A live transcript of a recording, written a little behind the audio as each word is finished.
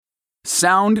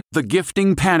Sound the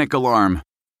gifting panic alarm.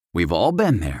 We've all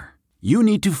been there. You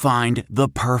need to find the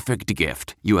perfect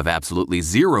gift. You have absolutely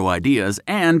zero ideas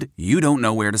and you don't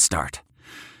know where to start.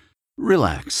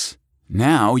 Relax.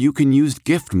 Now you can use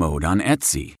gift mode on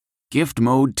Etsy. Gift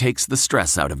mode takes the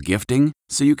stress out of gifting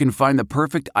so you can find the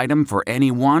perfect item for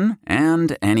anyone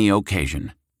and any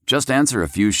occasion. Just answer a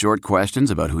few short questions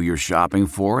about who you're shopping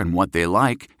for and what they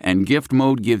like, and gift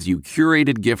mode gives you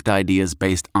curated gift ideas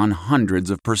based on hundreds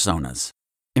of personas.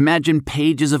 Imagine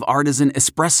pages of artisan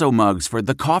espresso mugs for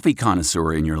the coffee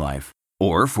connoisseur in your life.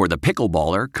 Or for the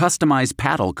pickleballer, customized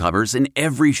paddle covers in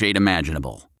every shade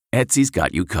imaginable. Etsy's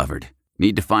got you covered.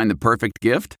 Need to find the perfect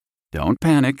gift? Don't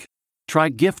panic. Try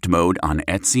gift mode on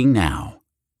Etsy now.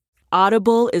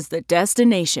 Audible is the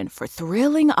destination for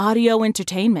thrilling audio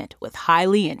entertainment with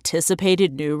highly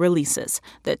anticipated new releases.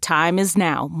 The time is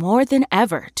now more than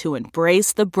ever to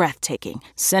embrace the breathtaking,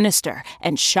 sinister,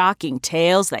 and shocking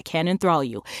tales that can enthrall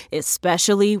you,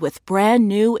 especially with brand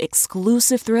new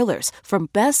exclusive thrillers from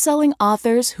best-selling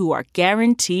authors who are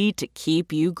guaranteed to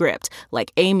keep you gripped,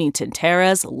 like Amy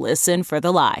Tintera's Listen for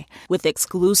the Lie. With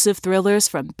exclusive thrillers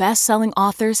from best-selling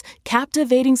authors,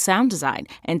 captivating sound design,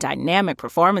 and dynamic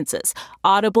performances,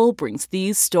 Audible brings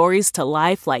these stories to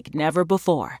life like never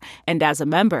before. And as a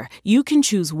member, you can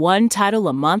choose one title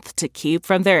a month to keep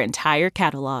from their entire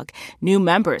catalog. New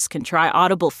members can try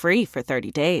Audible free for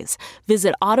 30 days.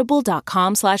 Visit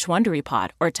audible.com/WonderyPod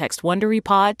or text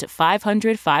WonderyPod to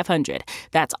 500-500.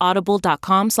 That's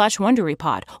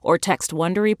audible.com/WonderyPod or text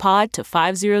WonderyPod to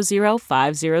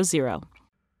 500-500.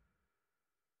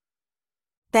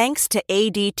 Thanks to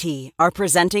ADT, our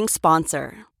presenting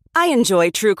sponsor. I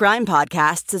enjoy true crime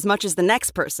podcasts as much as the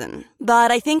next person,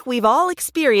 but I think we've all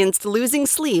experienced losing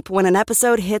sleep when an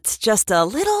episode hits just a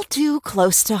little too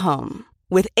close to home.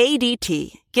 With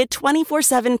ADT, get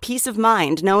 24/7 peace of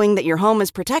mind knowing that your home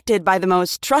is protected by the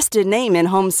most trusted name in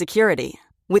home security.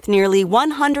 With nearly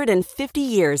 150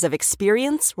 years of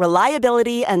experience,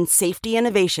 reliability, and safety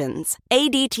innovations,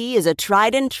 ADT is a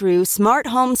tried-and-true smart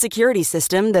home security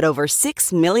system that over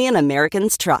 6 million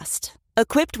Americans trust.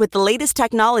 Equipped with the latest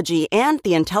technology and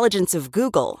the intelligence of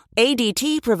Google,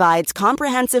 ADT provides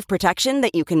comprehensive protection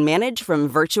that you can manage from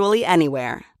virtually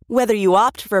anywhere. Whether you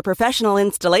opt for professional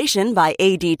installation by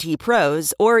ADT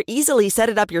pros or easily set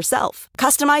it up yourself,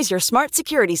 customize your smart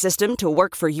security system to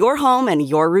work for your home and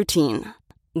your routine.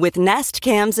 With Nest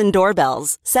cams and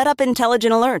doorbells, set up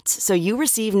intelligent alerts so you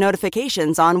receive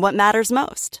notifications on what matters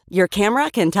most. Your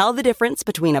camera can tell the difference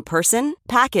between a person,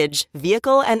 package,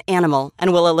 vehicle, and animal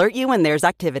and will alert you when there's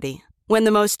activity. When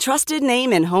the most trusted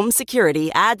name in home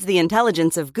security adds the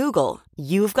intelligence of Google,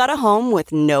 you've got a home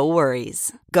with no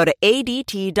worries. Go to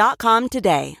ADT.com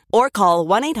today or call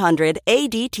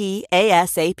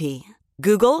 1-800-ADT-ASAP.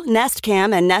 Google, Nest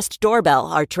Cam, and Nest Doorbell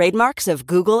are trademarks of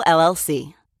Google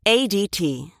LLC.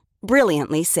 ADT.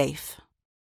 Brilliantly safe.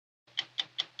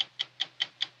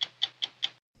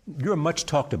 You're much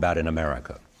talked about in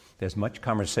America. There's much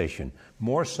conversation,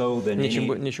 more so than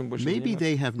Maybe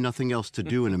they have nothing else to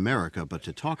do in America but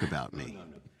to talk about me.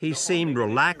 He seemed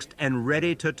relaxed and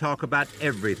ready to talk about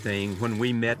everything when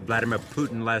we met Vladimir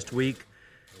Putin last week,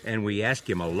 and we asked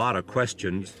him a lot of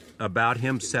questions about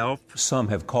himself. Some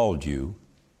have called you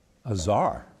a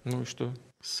czar.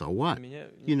 So what?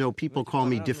 You know, people call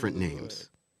me different names.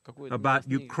 About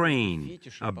Ukraine,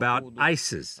 about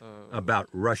ISIS, about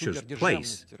Russia's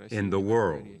place in the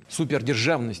world.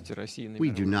 We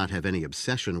do not have any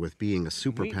obsession with being a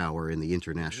superpower in the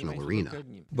international arena.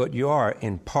 But you are,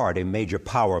 in part, a major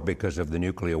power because of the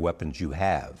nuclear weapons you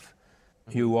have.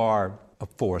 You are a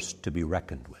force to be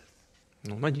reckoned with.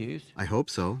 I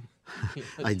hope so.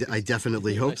 I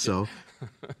definitely hope so.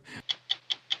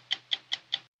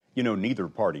 You know, neither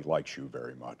party likes you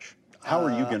very much. How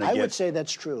are you going to get... I would say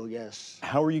that's true, yes.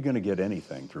 How are you going to get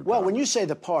anything through Well, Congress? when you say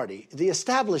the party, the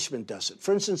establishment does it.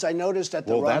 For instance, I noticed that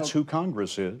the Well, that's who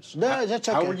Congress is. No, that's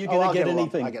okay. How are you going to get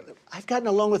anything? I've gotten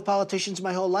along with politicians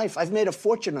my whole life. I've made a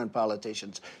fortune on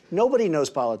politicians. Nobody knows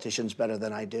politicians better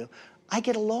than I do. I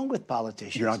get along with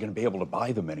politicians. You're not going to be able to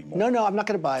buy them anymore. No, I'm not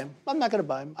going to buy them. I'm not going to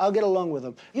buy them. I'll get along with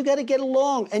them. You got to get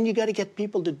along, and you got to get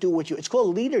people to do what you... It's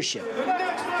called leadership. The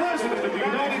next president of the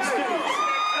United States.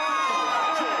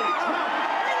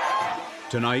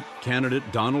 Tonight, candidate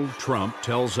Donald Trump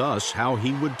tells us how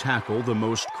he would tackle the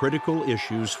most critical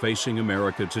issues facing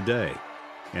America today.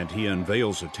 And he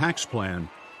unveils a tax plan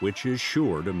which is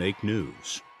sure to make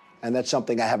news. And that's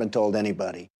something I haven't told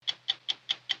anybody.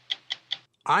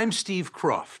 I'm Steve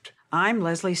Kroft. I'm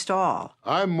Leslie Stahl.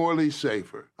 I'm Morley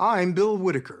Safer. I'm Bill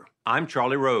Whitaker. I'm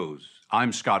Charlie Rose.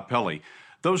 I'm Scott Pelley.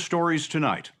 Those stories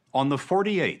tonight on the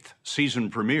 48th season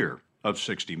premiere of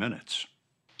 60 Minutes.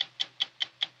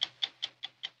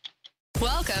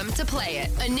 Welcome to Play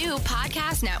It, a new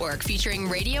podcast network featuring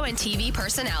radio and TV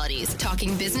personalities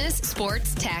talking business,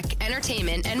 sports, tech,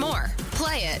 entertainment, and more.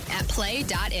 Play it at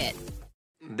play.it.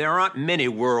 There aren't many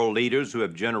world leaders who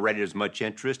have generated as much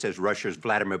interest as Russia's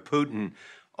Vladimir Putin.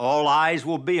 All eyes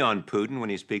will be on Putin when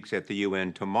he speaks at the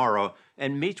UN tomorrow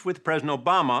and meets with President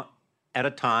Obama at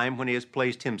a time when he has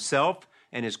placed himself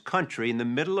and his country in the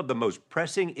middle of the most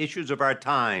pressing issues of our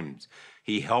times.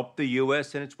 He helped the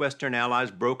U.S. and its Western allies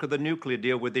broker the nuclear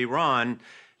deal with Iran.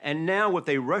 And now with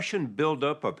a Russian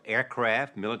buildup of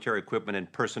aircraft, military equipment,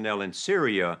 and personnel in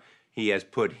Syria, he has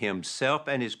put himself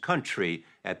and his country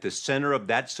at the center of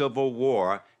that civil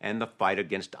war and the fight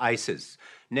against ISIS.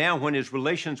 Now, when his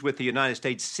relations with the United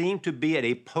States seem to be at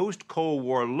a post-Cold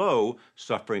War low,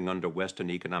 suffering under Western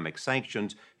economic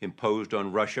sanctions imposed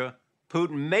on Russia,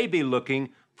 Putin may be looking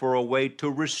for a way to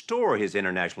restore his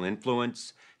international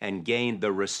influence and gain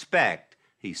the respect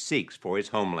he seeks for his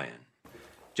homeland.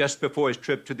 Just before his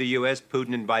trip to the U.S.,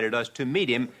 Putin invited us to meet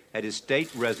him at his state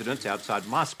residence outside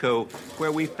Moscow,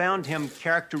 where we found him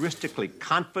characteristically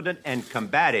confident and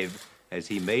combative as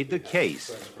he made the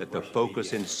case that the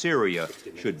focus in Syria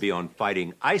should be on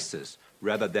fighting ISIS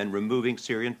rather than removing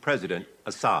Syrian President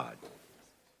Assad.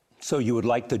 So you would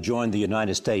like to join the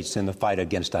United States in the fight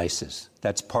against ISIS.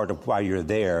 That's part of why you're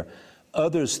there.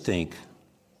 Others think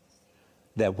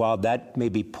that while that may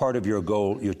be part of your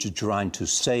goal, you're trying to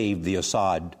save the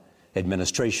Assad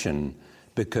administration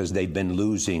because they've been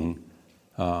losing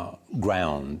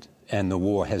ground and the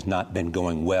war has not been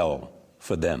going well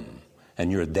for them.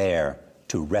 And you're there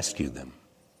to rescue them.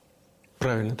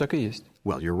 Правильно, так и есть.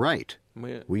 Well, you're right.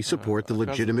 We support the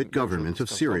legitimate government of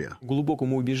Syria.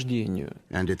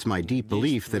 And it's my deep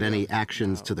belief that any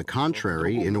actions to the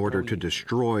contrary in order to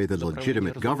destroy the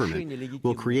legitimate government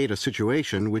will create a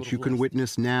situation which you can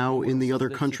witness now in the other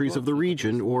countries of the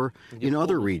region or in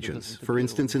other regions, for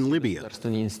instance in Libya,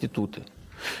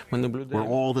 where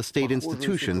all the state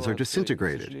institutions are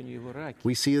disintegrated.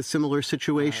 We see a similar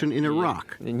situation in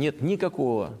Iraq. And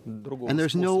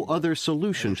there's no other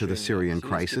solution to the Syrian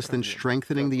crisis than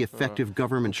strengthening the effective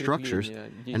government structures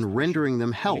and rendering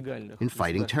them help in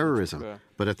fighting terrorism,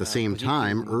 but at the same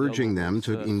time urging them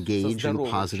to engage in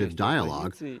positive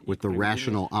dialogue with the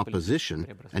rational opposition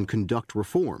and conduct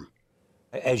reform.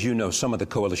 As you know, some of the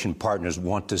coalition partners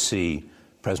want to see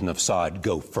President Assad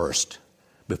go first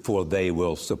before they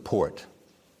will support.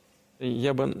 I'd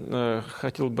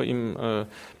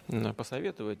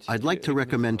like to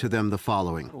recommend to them the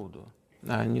following.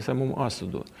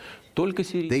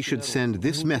 They should send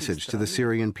this message to the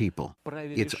Syrian people.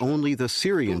 It's only the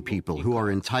Syrian people who are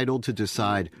entitled to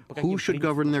decide who should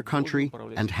govern their country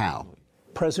and how.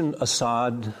 President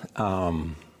Assad,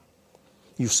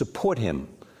 you support him.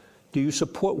 Do you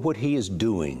support what he is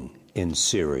doing in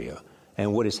Syria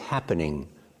and what is happening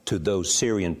to those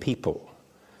Syrian people,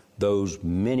 those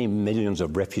many millions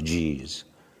of refugees,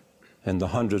 and the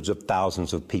hundreds of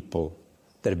thousands of people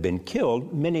that have been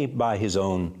killed, many by his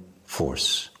own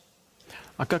force?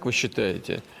 А как вы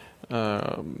считаете,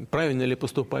 правильно ли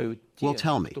поступают те, Well,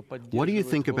 tell me, what do you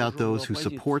think about those who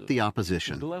support the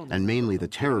opposition, and mainly the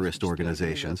terrorist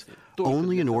organizations,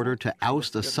 only in order to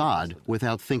oust Assad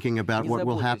without thinking about what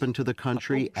will happen to the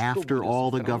country after all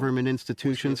the government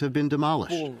institutions have been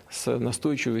demolished?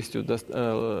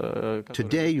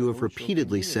 Today, you have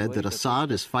repeatedly said that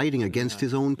Assad is fighting against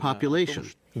his own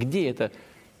population.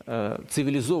 But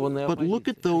look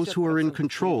at those who are in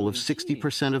control of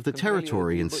 60% of the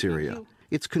territory in Syria.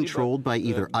 It's controlled by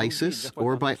either ISIS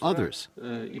or by others,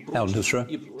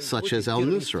 Al-Nusra, such as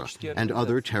Al-Nusra and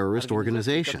other terrorist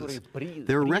organizations.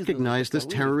 They're recognized as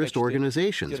terrorist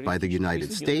organizations by the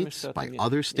United States, by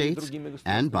other states,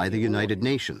 and by the United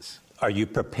Nations. Are you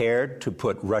prepared to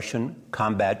put Russian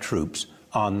combat troops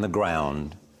on the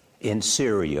ground in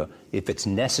Syria if it's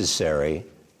necessary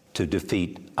to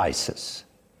defeat ISIS?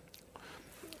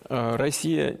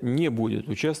 Россия не будет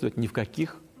участвовать ни в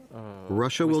каких.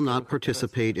 Russia will not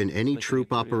participate in any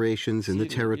troop operations in the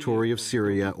territory of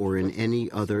Syria or in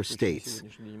any other states.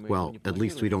 Well, at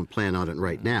least we don't plan on it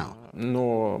right now.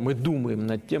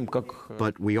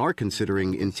 But we are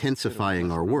considering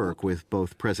intensifying our work with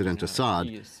both President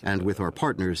Assad and with our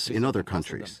partners in other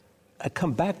countries. I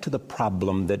come back to the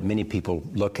problem that many people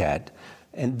look at,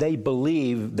 and they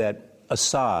believe that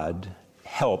Assad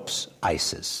helps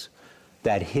ISIS,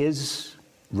 that his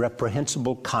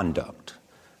reprehensible conduct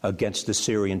against the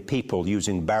Syrian people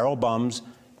using barrel bombs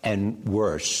and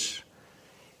worse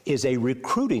is a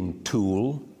recruiting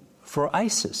tool for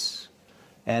ISIS,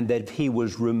 and that he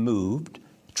was removed,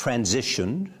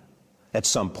 transitioned at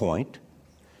some point,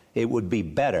 it would be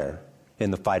better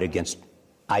in the fight against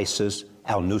ISIS,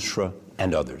 al-Nusra,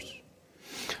 and others?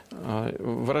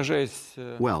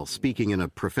 Well, speaking in a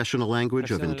professional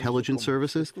language of intelligence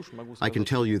services, I can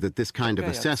tell you that this kind of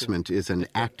assessment is an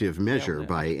active measure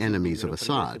by enemies of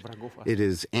Assad. It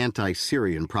is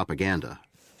anti-Syrian propaganda.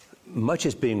 Much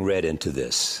is being read into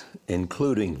this,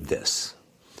 including this,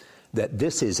 that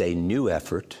this is a new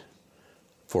effort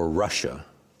for Russia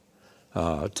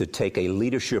to take a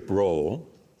leadership role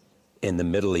in the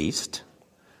Middle East,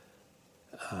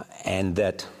 and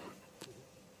that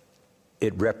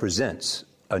it represents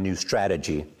a new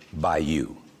strategy by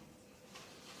you.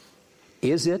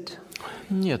 Is it?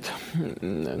 Not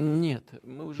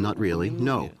really,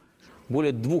 no.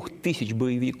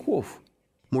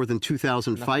 More than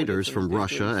 2,000 fighters from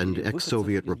Russia and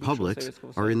ex-Soviet republics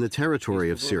are in the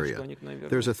territory of Syria.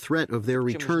 There's a threat of their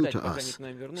return to us.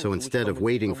 So instead of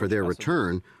waiting for their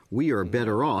return, we are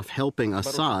better off helping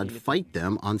Assad fight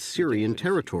them on Syrian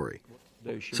territory.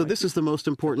 So this is the most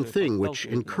important thing, which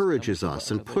encourages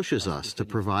us and pushes us to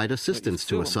provide assistance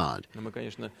to Assad.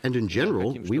 And in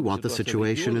general, we want the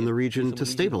situation in the region to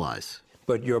stabilize.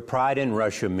 But your pride in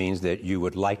Russia means that you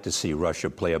would like to see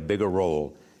Russia play a bigger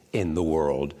role in the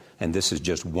world, and this is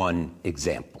just one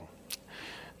example.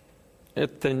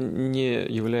 Это не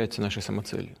является нашей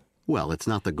самоцелью. Well, it's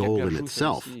not the goal in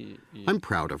itself. I'm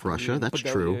proud of Russia, that's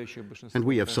true, and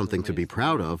we have something to be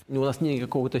proud of. But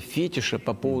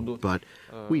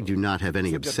we do not have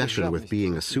any obsession with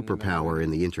being a superpower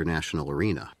in the international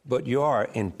arena. But you are,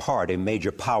 in part, a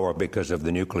major power because of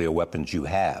the nuclear weapons you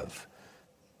have.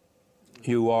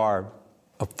 You are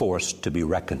a force to be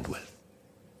reckoned with.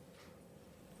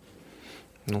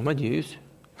 Ну, надеюсь.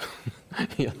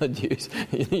 Я надеюсь.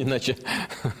 Иначе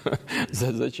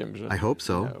зачем же? I hope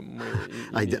so.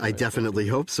 I definitely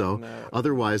hope so.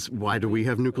 Otherwise, why do we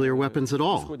have nuclear weapons at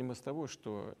all?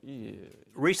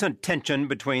 Recent tension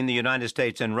between the United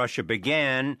States and Russia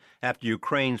began after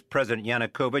Ukraine's President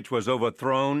Yanukovych was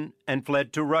overthrown and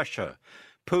fled to Russia.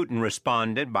 Putin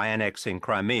responded by annexing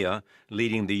Crimea,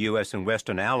 leading the U.S. and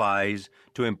Western allies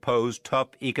to impose tough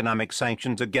economic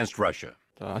sanctions against Russia.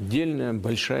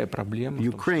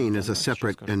 Ukraine is a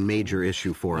separate and major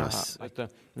issue for us.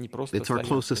 It's our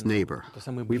closest neighbor.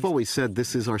 We've always said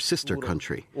this is our sister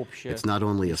country. It's not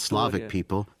only a Slavic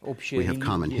people. We have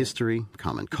common history,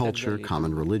 common culture,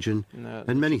 common religion,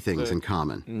 and many things in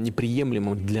common.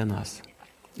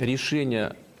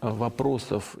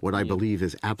 What I believe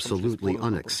is absolutely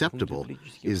unacceptable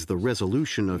is the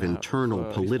resolution of internal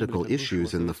political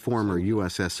issues in the former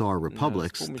USSR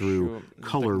republics through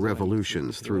color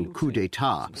revolutions, through coup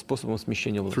d'etat,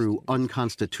 through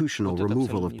unconstitutional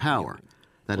removal of power.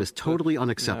 That is totally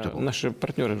unacceptable.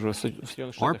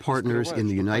 Our partners in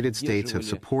the United States have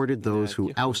supported those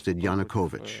who ousted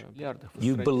Yanukovych.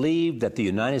 You believe that the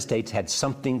United States had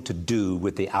something to do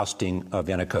with the ousting of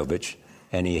Yanukovych,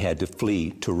 and he had to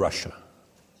flee to Russia.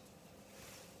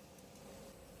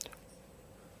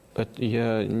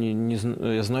 Я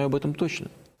знаю об этом точно.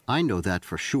 I know that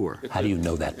for sure. How do you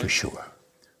know that for sure?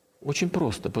 Очень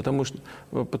просто, потому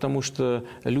что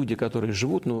люди, которые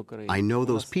живут на Украине, I know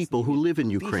those people who live in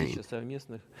Ukraine.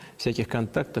 Всяких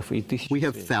контактов и тысячи. We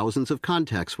have thousands of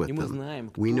contacts with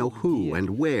them. We know who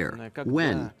and where,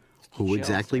 when, who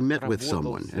exactly met with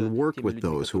someone and worked with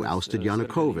those who ousted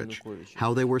Yanukovych,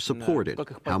 how they were supported,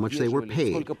 how much they were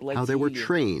paid, how they were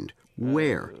trained,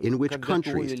 where, in which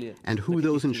countries, and who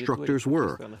those instructors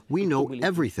were. We know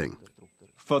everything.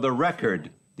 For the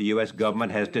record, the U.S.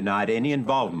 government has denied any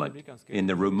involvement in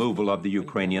the removal of the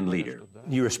Ukrainian leader.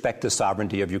 You respect the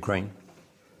sovereignty of Ukraine?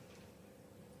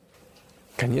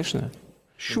 Конечно.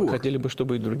 Sure.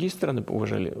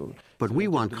 But we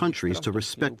want countries to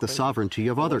respect the sovereignty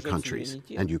of other countries,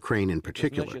 and Ukraine in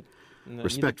particular.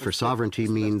 Respect for sovereignty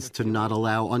means to not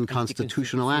allow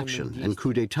unconstitutional action and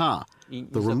coup d'etat,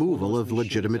 the removal of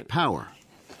legitimate power.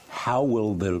 How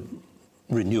will the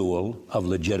renewal of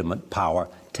legitimate power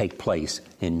take place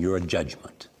in your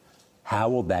judgment? How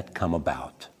will that come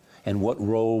about? And what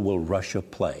role will Russia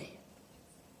play?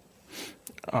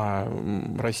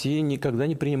 Россия никогда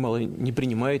не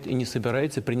принимает и не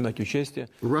собирается принимать участие.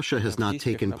 Russia has not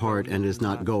taken part and is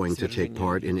not going to take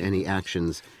part in any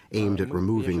actions aimed at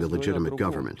removing the legitimate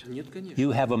government.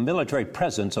 You have a military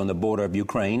presence on the border of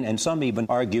Ukraine, and some even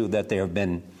argue that there have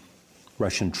been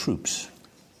Russian troops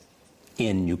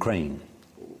in Ukraine.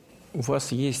 У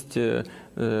вас есть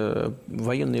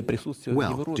военное присутствие в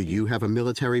Европе. Well, do you have a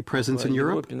military presence in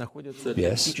Europe? В Европе находится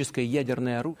тактическое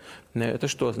ядерное оружие. Это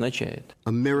что означает?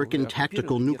 American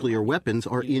tactical nuclear weapons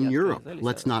are in Europe.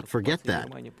 Let's not forget that.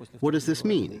 What does this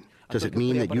mean? Does it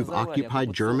mean that you've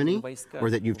occupied Germany, or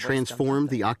that you've transformed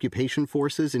the occupation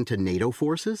forces into NATO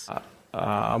forces?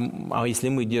 Если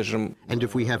мы держим... And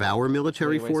if we have our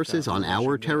military forces on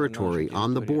our territory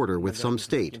on the border with some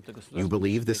state, you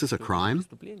believe this is a crime?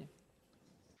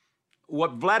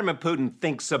 What Vladimir Putin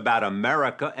thinks about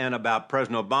America and about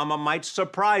President Obama might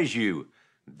surprise you.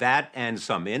 That and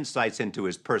some insights into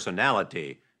his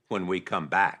personality when we come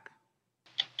back.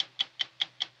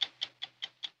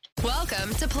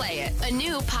 Welcome to Play It, a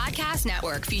new podcast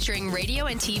network featuring radio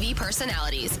and TV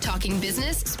personalities talking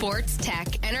business, sports, tech,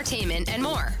 entertainment, and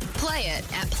more. Play it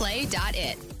at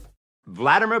play.it.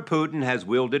 Vladimir Putin has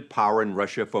wielded power in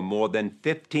Russia for more than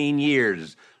 15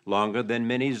 years, longer than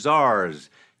many czars.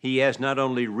 He has not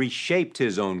only reshaped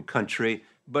his own country,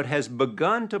 but has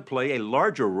begun to play a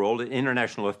larger role in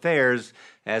international affairs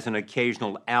as an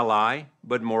occasional ally,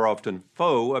 but more often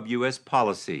foe of U.S.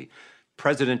 policy.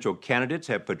 Presidential candidates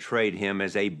have portrayed him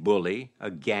as a bully,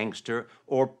 a gangster,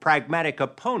 or pragmatic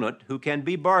opponent who can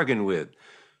be bargained with.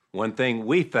 One thing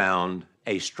we found,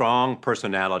 a strong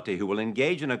personality who will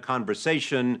engage in a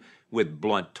conversation with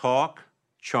blunt talk,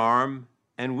 charm,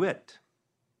 and wit.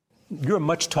 You're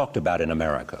much talked about in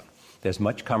America. There's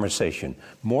much conversation,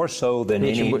 more so than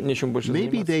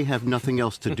Maybe they have nothing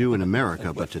else to do in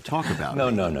America but to talk about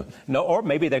it. No, or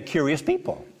maybe they're curious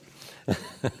people.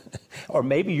 Or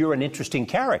maybe you're an interesting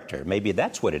character. Maybe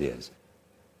that's what it is.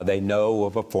 They know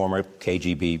of a former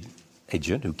KGB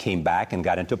agent who came back and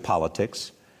got into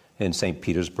politics in St.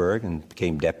 Petersburg and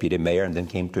became deputy mayor and then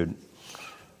came to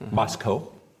Moscow.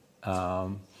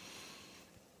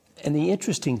 And the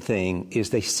interesting thing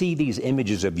is they see these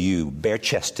images of you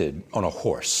bare-chested on a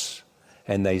horse,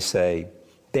 and they say,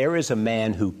 there is a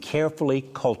man who carefully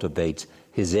cultivates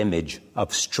his image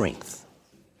of strength.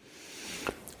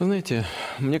 Знаете,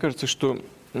 мне кажется, что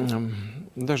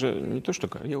даже не то, что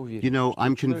я уверен. You know,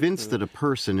 I'm convinced that a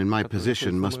person in my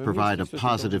position must provide a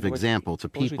positive example to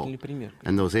people.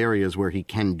 And those areas where he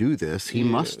can do this, he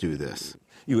must do this.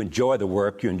 You enjoy the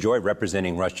work, you enjoy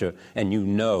representing Russia, and you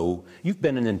know you've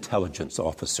been an intelligence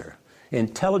officer.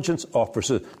 Intelligence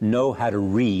officers know how to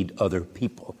read other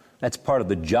people. That's part of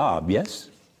the job, yes?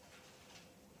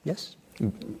 Yes?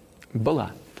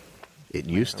 Была. It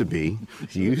used to be.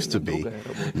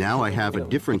 Now I have a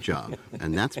different job,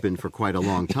 and that's been for quite a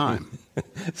long time.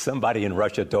 Somebody in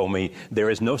Russia told me there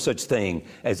is no such thing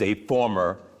as a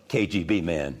former KGB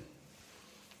man.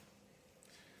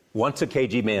 Once a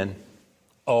KGB man,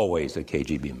 always a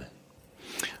KGB man.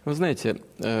 Вы знаете,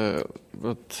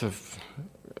 вот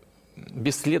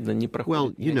бесследно не проходит.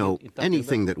 Well, you know,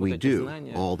 anything that we do,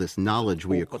 all this knowledge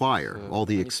we acquire, all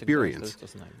the experience,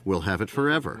 we'll have it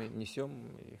forever.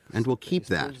 And we'll keep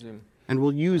that. And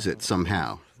we'll use it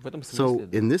somehow. So,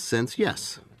 in this sense,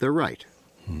 yes, they're right.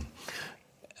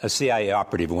 A CIA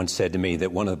operative once said to me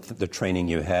that one of the training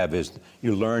you have is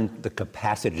you learn the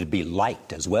capacity to be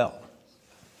liked as well.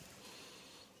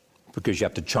 Because you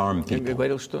have to charm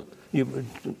people.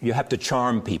 You have to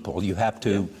charm people. You have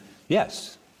to,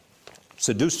 yes,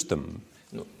 seduce them.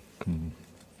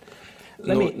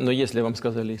 Well,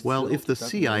 if the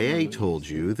CIA told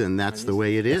you, then that's the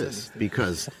way it is,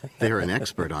 because they're an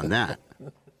expert on that.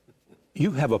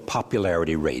 You have a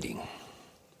popularity rating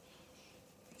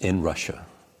in Russia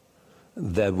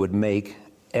that would make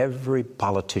every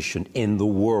politician in the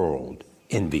world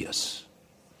envious.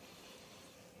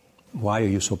 Why are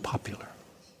you so popular?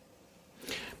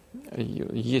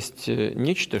 Есть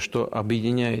нечто, что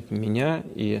объединяет меня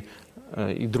и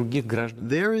других граждан.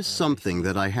 There is something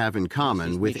that I have in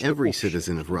common with every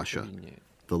citizen of Russia,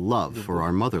 the love for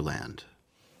our motherland.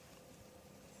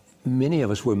 Many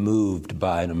of us were moved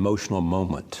by an emotional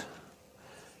moment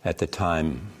at the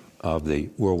time of the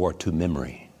World War II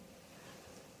memory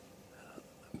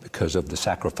because of the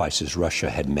sacrifices Russia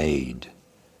had made.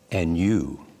 And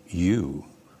you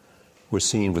were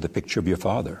seen with a picture of your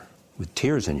father with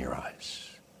tears in your eyes.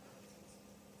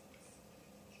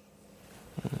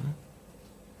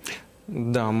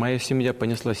 Да, моя семья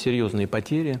понесла серьезные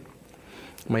потери,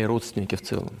 мои родственники в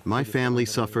целом. My family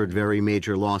suffered very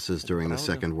major losses during the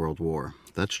Second World War.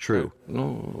 That's true.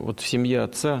 Ну, вот в семье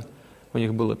отца у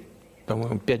них было,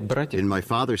 по-моему, 5 братьев. In my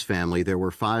father's family, there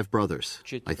were 5 brothers.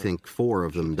 I think 4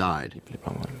 of them died.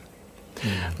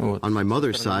 On my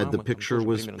mother's side, the picture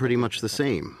was pretty much the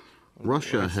same.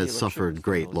 Russia has suffered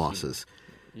great losses.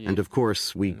 And of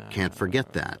course, we can't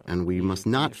forget that, and we must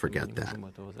not forget that.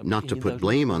 Not to put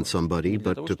blame on somebody,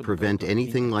 but to prevent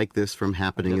anything like this from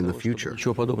happening in the future.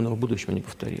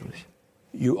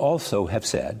 You also have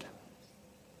said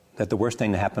that the worst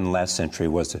thing that happened last century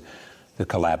was the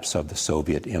collapse of the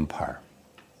Soviet Empire.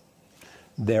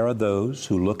 There are those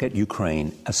who look at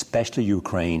Ukraine, especially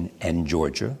Ukraine and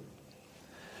Georgia,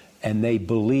 and they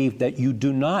believe that you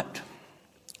do not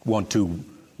want to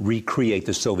recreate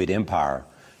the Soviet Empire,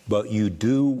 but you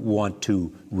do want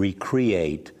to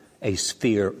recreate a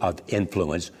sphere of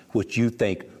influence which you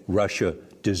think Russia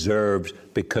deserves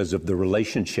because of the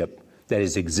relationship that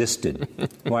has existed.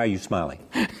 Why are you smiling?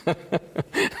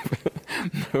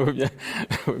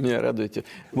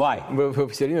 Why?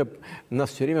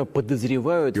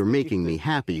 You're making me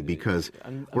happy because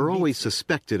we're always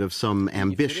suspected of some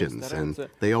ambitions, and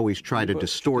they always try to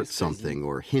distort something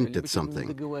or hint at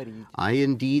something. I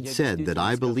indeed said that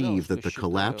I believe that the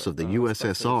collapse of the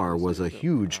USSR was a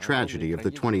huge tragedy of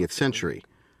the 20th century.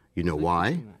 You know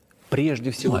why? Because,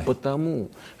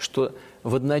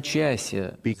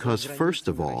 first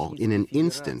of all, in an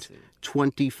instant,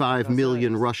 25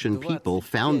 million Russian people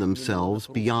found themselves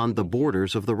beyond the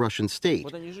borders of the Russian state,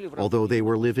 although they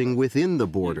were living within the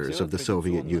borders of the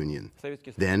Soviet Union.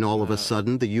 Then, all of a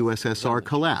sudden, the USSR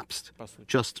collapsed,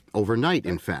 just overnight,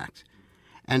 in fact.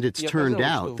 And it's turned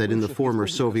out that in the former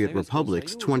Soviet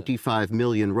republics, 25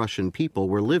 million Russian people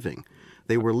were living.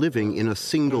 They were living in a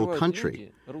single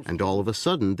country, and all of a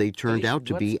sudden they turned out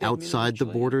to be outside the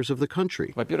borders of the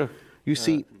country. You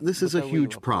see, this is a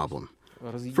huge problem.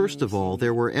 First of all,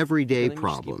 there were everyday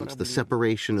problems, the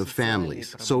separation of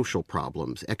families, social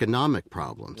problems, economic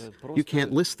problems. You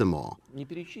can't list them all.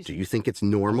 Do you think it's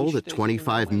normal that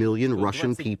 25 million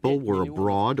Russian people were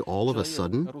abroad all of a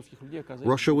sudden?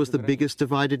 Russia was the biggest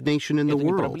divided nation in the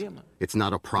world. It's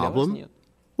not a problem?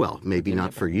 Well, maybe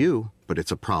not for you, but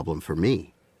it's a problem for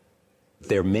me.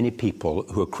 There are many people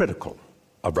who are critical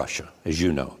of Russia, as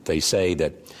you know. They say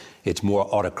that it's more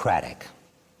autocratic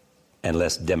and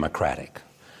less democratic.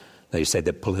 They say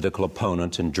that political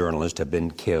opponents and journalists have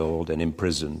been killed and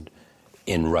imprisoned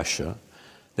in Russia.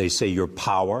 They say your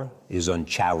power is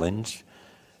unchallenged,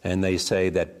 and they say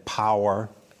that power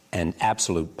and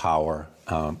absolute power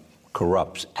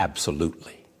corrupts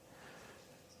absolutely.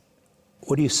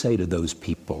 What do you say to those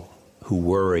people who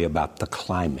worry about the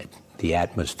climate, the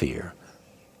atmosphere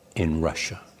in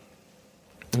Russia?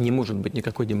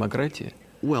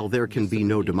 Well, there can be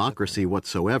no democracy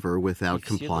whatsoever without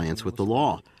compliance with the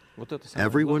law.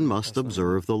 Everyone must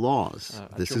observe the laws.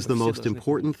 This is the most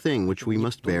important thing which we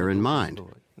must bear in mind.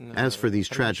 As for these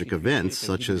tragic events,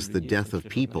 such as the death of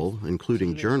people,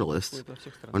 including journalists,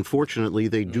 unfortunately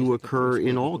they do occur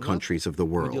in all countries of the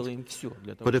world.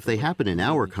 But if they happen in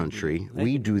our country,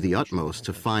 we do the utmost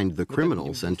to find the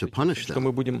criminals and to punish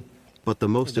them. But the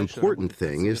most important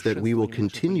thing is that we will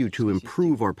continue to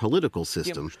improve our political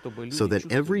system so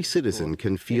that every citizen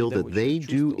can feel that they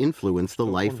do influence the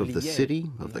life of the city,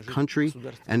 of the country,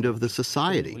 and of the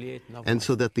society, and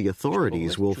so that the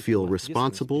authorities will feel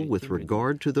responsible with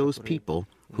regard to those people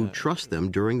who trust them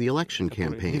during the election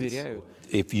campaigns.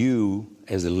 If you,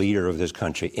 as the leader of this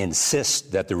country,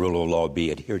 insist that the rule of law be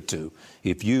adhered to,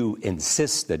 if you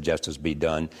insist that justice be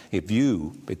done, if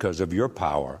you, because of your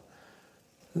power,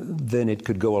 then it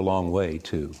could go a long way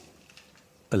to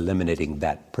eliminating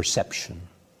that perception.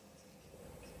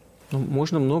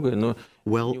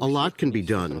 Well, a lot can be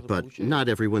done, but not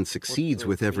everyone succeeds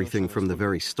with everything from the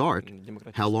very start.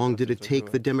 How long did it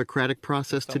take the democratic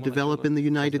process to develop in the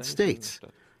United States?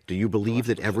 Do you believe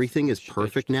that everything is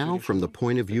perfect now from the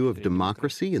point of view of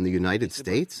democracy in the United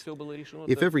States?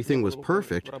 If everything was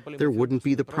perfect, there wouldn't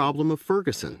be the problem of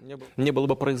Ferguson.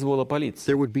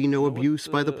 There would be no abuse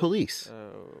by the police.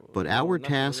 But our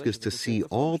task is to see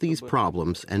all these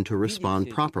problems and to respond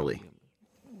properly.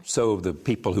 So the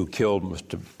people who killed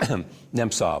Mr.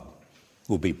 Nemtsov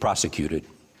will be prosecuted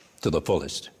to the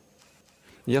fullest.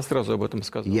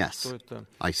 Yes,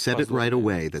 I said it right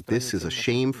away that this is a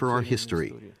shame for our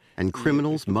history, and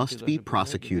criminals must be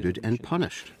prosecuted and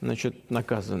punished.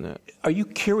 Are you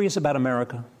curious about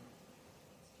America?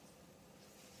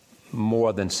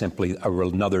 More than simply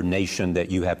another nation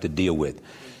that you have to deal with.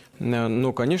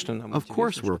 Of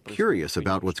course, we're curious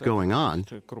about what's going on.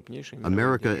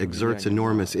 America exerts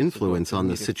enormous influence on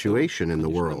the situation in the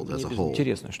world as a whole.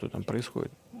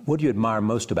 What do you admire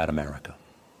most about America?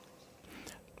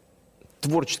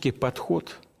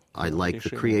 I like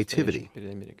the creativity.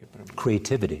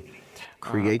 Creativity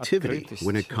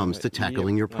when it comes to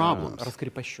tackling your problems.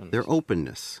 Their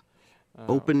openness.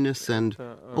 openness and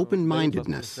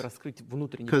open-mindedness,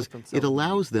 because it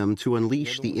allows them to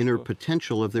unleash the inner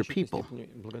potential of their people.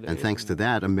 And thanks to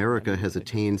that, America has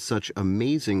attained such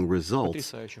amazing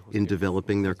results in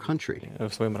developing their country.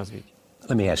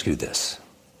 Let me ask you this.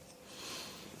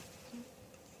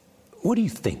 What do you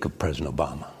think of President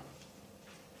Obama?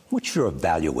 What's your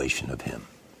evaluation of him?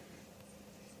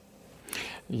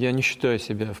 I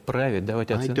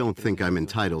don't think I'm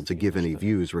entitled to give any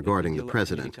views regarding the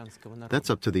president. That's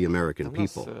up to the American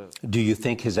people. Do you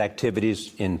think his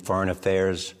activities in foreign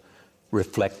affairs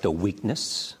reflect a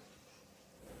weakness?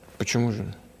 I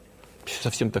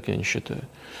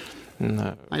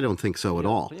don't think so at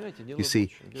all. You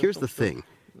see, here's the thing.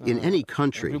 In any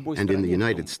country, and in the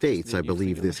United States, I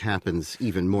believe this happens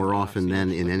even more often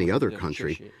than in any other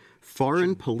country,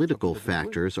 foreign political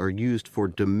factors are used for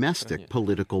domestic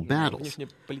political battles.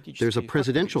 There's a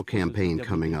presidential campaign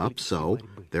coming up, so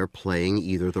they're playing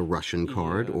either the Russian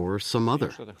card or some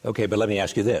other. Okay, but let me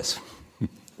ask you this.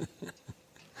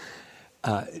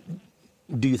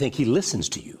 Do you think he listens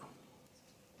to you?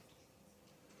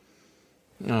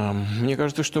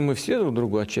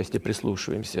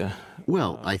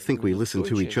 Well, I think we listen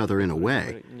to each other in a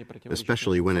way,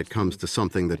 especially when it comes to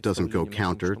something that doesn't go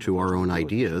counter to our own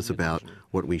ideas about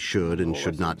what we should and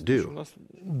should not do.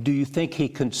 Do you think he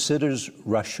considers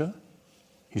Russia?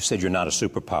 You said you're not a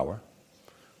superpower.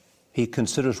 He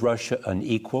considers Russia an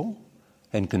equal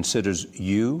and considers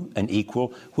you an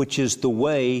equal, which is the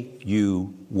way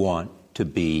you want to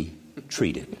be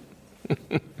treated.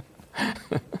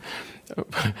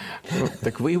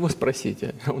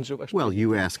 Well,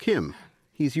 you ask him.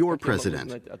 He's your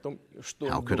president.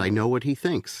 How could I know what he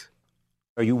thinks?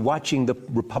 Are you watching the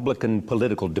Republican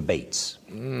political debates?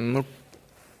 Well,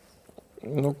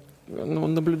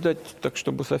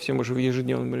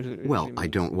 I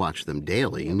don't watch them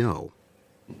daily, no.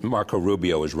 Marco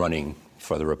Rubio is running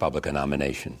for the Republican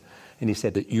nomination, and he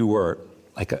said that you were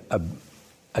like a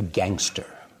gangster.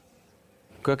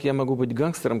 How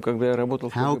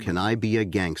can I be a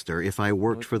gangster if I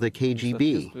worked for the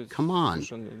KGB? Come on.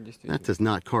 That does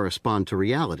not correspond to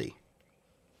reality.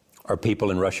 Are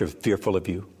people in Russia fearful of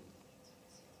you?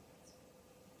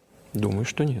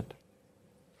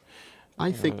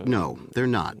 I think no, they're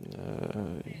not.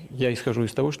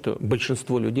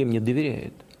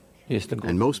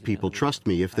 And most people trust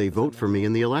me if they vote for me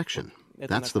in the election.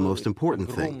 That's the most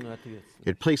important thing.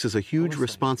 It places a huge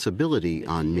responsibility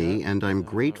on me, and I'm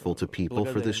grateful to people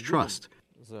for this trust.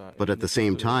 But at the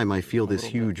same time, I feel this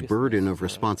huge burden of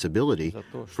responsibility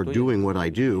for doing what I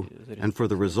do and for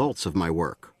the results of my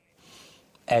work.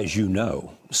 As you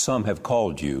know, some have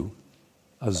called you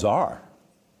a czar.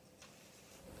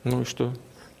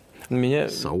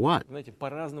 So what?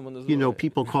 You know,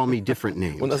 people call me different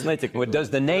names. Does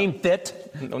the name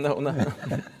fit?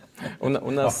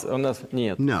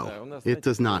 No, it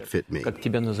does not fit me.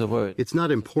 It's not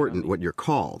important what you're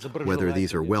called, whether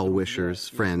these are well-wishers,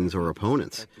 friends, or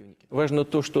opponents. It's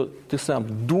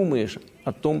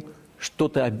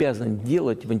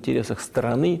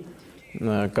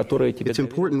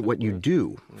important what you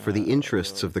do for the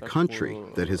interests of the country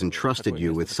that has entrusted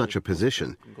you with such a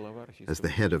position as the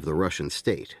head of the Russian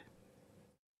state.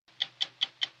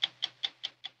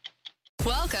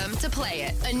 Welcome to Play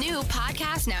It, a new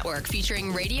podcast network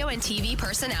featuring radio and TV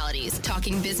personalities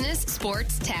talking business,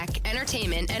 sports, tech,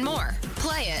 entertainment, and more.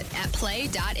 Play it at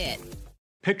play.it.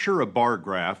 Picture a bar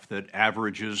graph that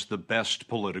averages the best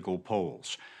political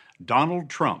polls. Donald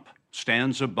Trump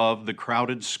stands above the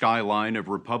crowded skyline of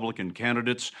Republican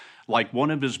candidates like one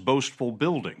of his boastful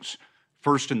buildings.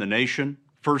 First in the nation,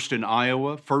 first in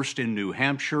Iowa, first in New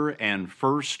Hampshire, and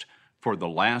first for the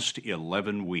last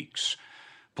 11 weeks.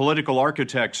 Political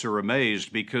architects are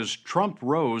amazed because Trump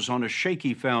rose on a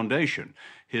shaky foundation.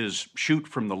 His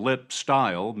shoot-from-the-lip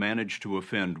style managed to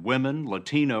offend women,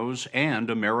 Latinos, and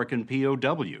American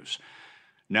POWs.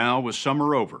 Now, with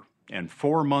summer over and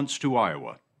 4 months to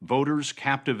Iowa, voters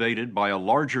captivated by a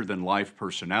larger-than-life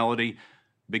personality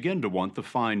begin to want the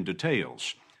fine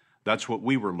details. That's what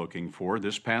we were looking for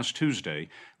this past Tuesday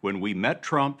when we met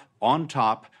Trump on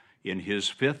top in his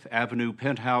Fifth Avenue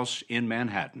penthouse in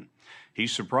Manhattan. He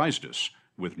surprised us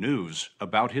with news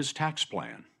about his tax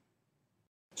plan.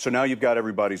 So now you've got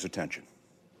everybody's attention.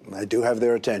 I do have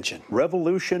their attention.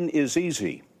 Revolution is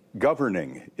easy.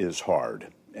 Governing is hard.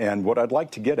 And what I'd like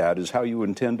to get at is how you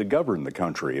intend to govern the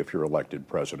country if you're elected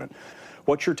president.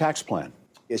 What's your tax plan?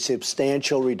 A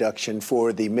substantial reduction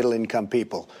for the middle-income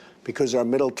people because our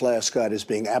middle class, Scott, is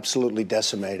being absolutely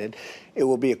decimated. It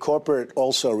will be a corporate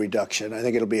also reduction. I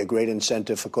think it'll be a great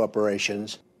incentive for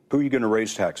corporations. Who are you going to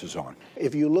raise taxes on?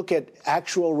 If you look at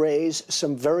actual raise,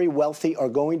 some very wealthy are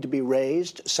going to be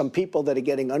raised. Some people that are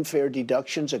getting unfair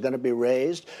deductions are going to be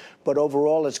raised. But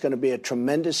overall, it's going to be a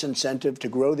tremendous incentive to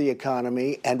grow the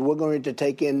economy, and we're going to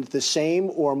take in the same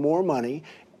or more money,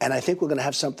 and I think we're going to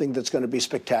have something that's going to be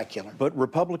spectacular. But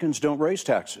Republicans don't raise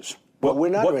taxes. Well, we're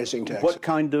not raising taxes. What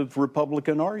kind of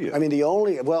Republican are you? I mean,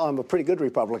 I'm a pretty good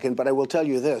Republican, but I will tell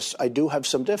you this. I do have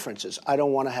some differences. I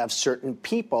don't want to have certain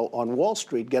people on Wall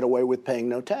Street get away with paying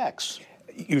no tax.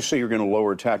 You say you're going to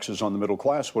lower taxes on the middle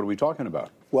class. What are we talking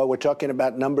about? Well, we're talking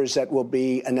about numbers that will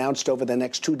be announced over the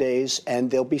next 2 days,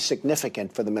 and they'll be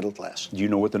significant for the middle class. Do you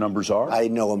know what the numbers are? I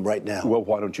know them right now. Well,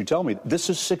 why don't you tell me? This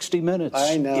is 60 Minutes.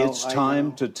 I know. It's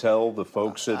time to tell the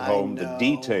folks at home the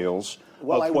details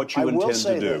of what you intend to do. I will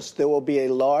say this. There will be a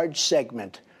large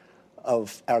segment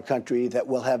of our country that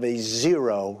will have a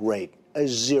zero rate.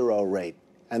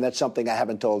 And that's something I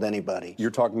haven't told anybody. You're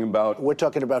talking about? We're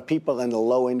talking about people in the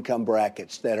low-income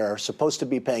brackets that are supposed to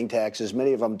be paying taxes.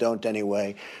 Many of them don't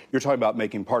anyway. You're talking about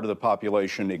making part of the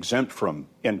population exempt from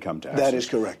income taxes. That is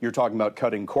correct. You're talking about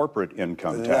cutting corporate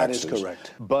income taxes. That is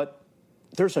correct. But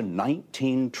there's a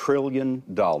 $19 trillion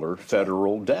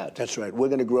federal debt. That's right. We're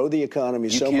going to grow the economy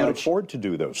so much. You can't afford to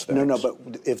do those things. No,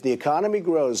 but if the economy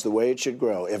grows the way it should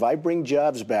grow, if I bring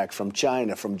jobs back from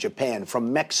China, from Japan,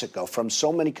 from Mexico, from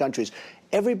so many countries,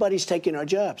 everybody's taking our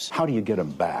jobs. How do you get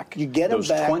them back? You get them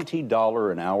back. Those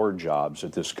 $20 an hour jobs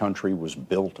that this country was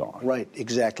built on. Right,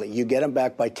 exactly. You get them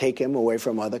back by taking them away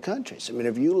from other countries. I mean,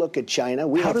 if you look at China,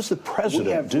 how does the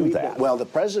president do that? Well, the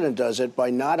president does it by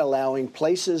not allowing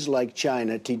places like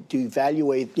China to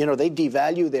devaluate. You know, they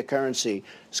devalue their currency,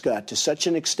 Scott, to such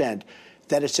an extent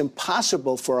that it's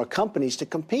impossible for our companies to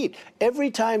compete.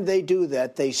 Every time they do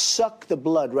that, they suck the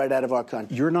blood right out of our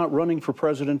country. You're not running for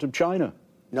president of China.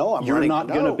 No, I'm You're running. not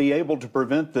going to be able to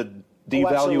prevent the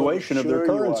devaluation of their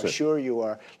currency. Sure you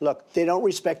are. Look, they don't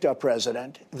respect our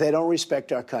president. They don't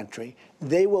respect our country.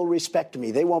 They will respect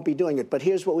me. They won't be doing it. But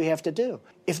here's what we have to do.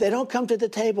 If they don't come to the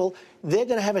table, they're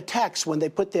going to have a tax when they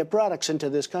put their products into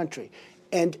this country.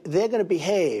 And they're going to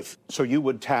behave. So you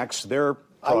would tax their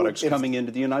products coming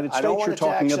into the United States? You're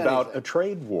talking about a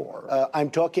trade war. I'm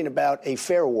talking about a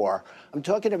fair war. I'm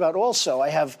talking about also, I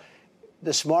have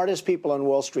the smartest people on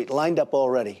Wall Street lined up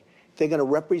already. They're going to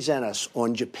represent us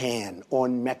on Japan,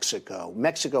 on Mexico.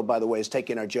 Mexico, by the way, is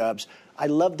taking our jobs. I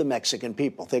love the Mexican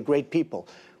people. They're great people.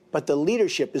 But the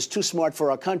leadership is too smart for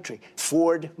our country.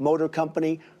 Ford Motor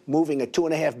Company moving a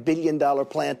 $2.5 billion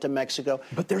plant to Mexico.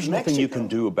 But there's nothing you can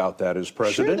do about that as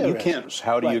president. Sure you can't.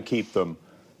 How do you keep them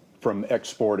from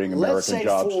exporting American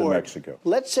jobs to Mexico?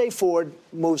 Let's say Ford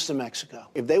moves to Mexico.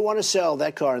 If they want to sell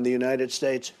that car in the United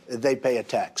States, they pay a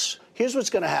tax. Here's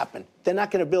what's going to happen. They're not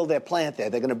going to build their plant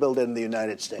there. They're going to build it in the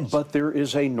United States. But there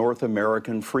is a North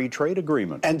American free trade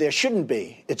agreement. And there shouldn't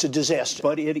be. It's a disaster.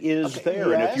 But it is there.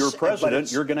 Yes, and if you're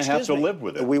president, you're going to have to live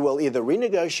with it. We will either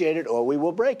renegotiate it or we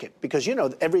will break it. Because, you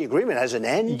know, every agreement has an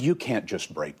end. You can't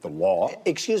just break the law.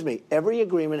 Excuse me. Every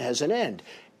agreement has an end.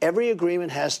 Every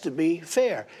agreement has to be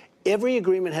fair. Every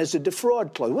agreement has a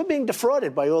defraud clause. We're being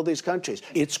defrauded by all these countries.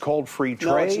 It's called free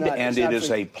trade, and it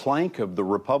is a plank of the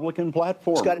Republican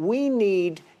platform. Scott, we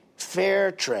need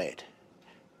fair trade,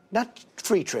 not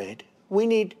free trade. We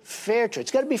need fair trade.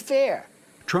 It's got to be fair.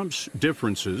 Trump's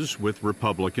differences with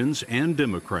Republicans and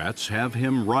Democrats have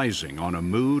him rising on a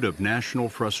mood of national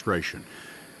frustration.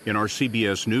 In our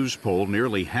CBS News poll,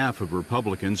 nearly half of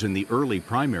Republicans in the early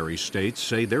primary states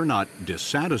say they're not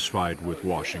dissatisfied with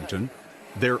Washington.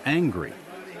 They're angry.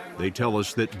 They tell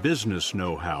us that business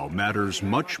know-how matters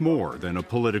much more than a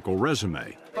political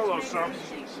resume. Hello, sir.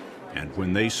 And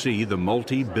when they see the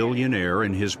multi-billionaire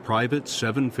in his private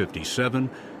 757,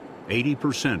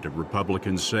 80% of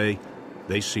Republicans say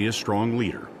they see a strong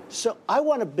leader. So I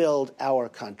want to build our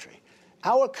country.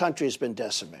 Our country has been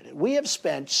decimated. We have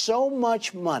spent so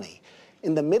much money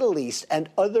in the Middle East and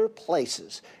other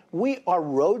places. Our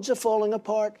roads are falling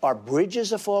apart. Our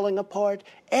bridges are falling apart.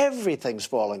 Everything's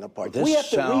falling apart. We have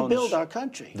to rebuild our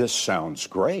country. This sounds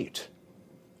great.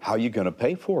 How are you going to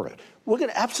pay for it? We're going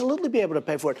to absolutely be able to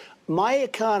pay for it. My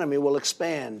economy will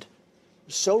expand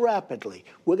so rapidly.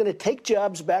 We're going to take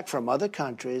jobs back from other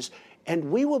countries, and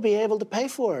we will be able to pay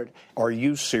for it. Are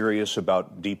you serious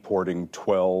about deporting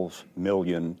 12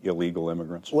 million illegal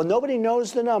immigrants? Well, nobody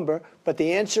knows the number, but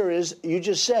the answer is, you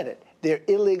just said it. They're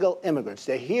illegal immigrants.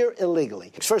 They're here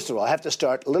illegally. First of all, I have to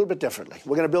start a little bit differently.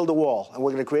 We're going to build a wall, and we're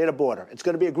going to create a border. It's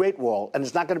going to be a great wall, and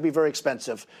it's not going to be very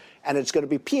expensive, and it's going to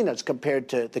be peanuts compared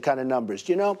to the kind of numbers.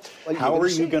 You know? How are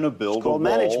you going to build a wall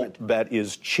that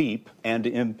is cheap and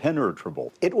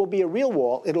impenetrable? It will be a real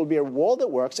wall. It'll be a wall that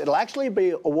works. It'll actually be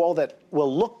a wall that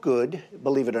will look good,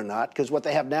 believe it or not, because what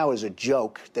they have now is a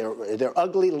joke. They're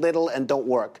ugly, little, and don't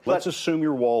work. Let's assume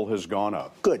your wall has gone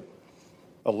up. Good.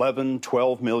 11,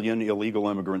 12 million illegal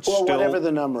immigrants or whatever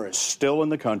the number is. Still in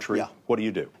the country. Yeah. What do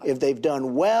you do? If they've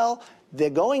done well, they're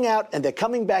going out and they're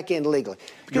coming back in legally.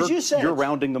 Because you're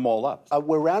rounding them all up.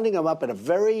 We're rounding them up in a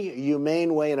very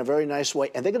humane way, in a very nice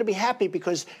way, and they're going to be happy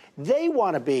because they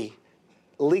want to be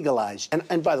legalized.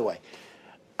 And by the way,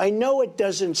 I know it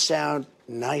doesn't sound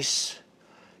nice,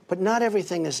 but not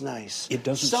everything is nice. It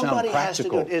doesn't sound practical. Somebody has to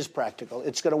do it. It is practical.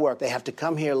 It's going to work. They have to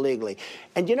come here legally.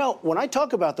 And, you know, when I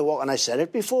talk about the wall, and I said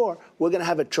it before, we're going to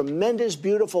have a tremendous,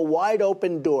 beautiful,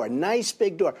 wide-open door, nice,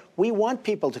 big door. We want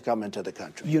people to come into the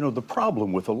country. You know, the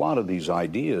problem with a lot of these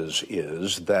ideas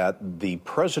is that the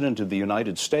President of the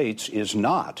United States is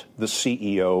not the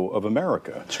CEO of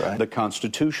America. That's right. The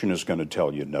Constitution is going to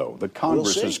tell you no. The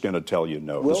Congress is going to tell you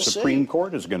no. We'll the Supreme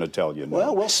Court is going to tell you no.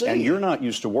 Well, we'll see. And you're not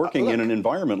used to working in an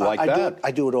environment like that.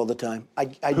 I do it all the time. I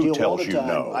Who deal tells all the you time.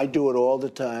 no? I do it all the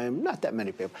time. Not that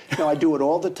many people. No, I do it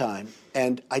all the time.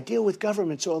 And I deal with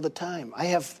governments all the time. I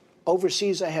have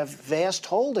vast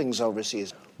holdings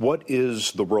overseas. What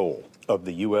is the role of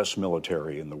the U.S.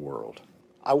 military in the world?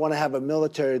 I want to have a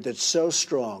military that's so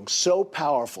strong, so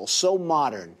powerful, so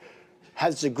modern,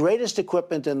 has the greatest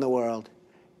equipment in the world,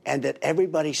 and that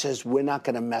everybody says we're not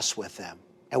going to mess with them.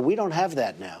 And we don't have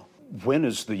that now. When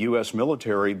has the U.S.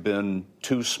 military been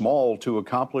too small to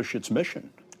accomplish its mission?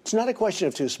 It's not a question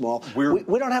of too small.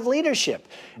 We don't have leadership.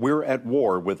 We're at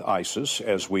war with ISIS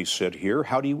as we sit here.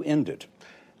 How do you end it?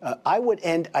 I would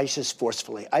end ISIS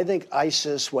forcefully. I think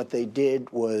ISIS, what they did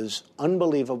was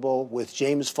unbelievable with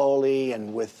James Foley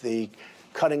and with the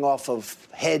cutting off of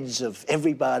heads of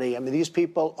everybody. I mean, these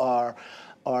people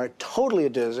are totally a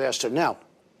disaster. Now,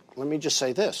 let me just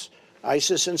say this.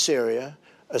 ISIS in Syria,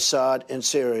 Assad in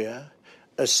Syria,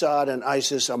 Assad and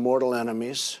ISIS are mortal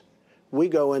enemies. We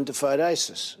go in to fight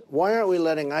ISIS. Why aren't we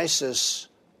letting ISIS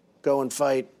go and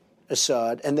fight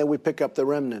Assad, and then we pick up the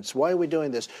remnants? Why are we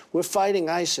doing this? We're fighting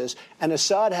ISIS, and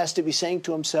Assad has to be saying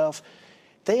to himself,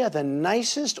 they are the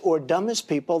nicest or dumbest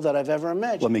people that I've ever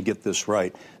imagined. Let me get this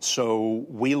right. So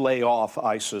we lay off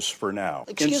ISIS for now.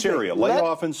 Excuse in Syria. me, lay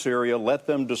off in Syria, let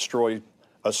them destroy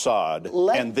Assad,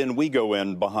 and then we go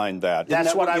in behind that.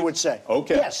 That's what I would say.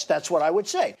 Okay. Yes, that's what I would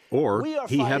say. Or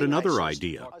he had another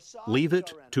idea. Leave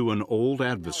it to an old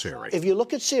adversary. If you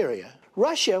look at Syria,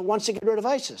 Russia wants to get rid of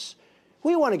ISIS.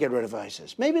 We want to get rid of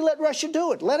ISIS. Maybe let Russia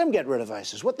do it. Let them get rid of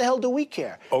ISIS. What the hell do we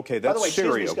care? Okay, that's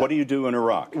Syria. What do you do in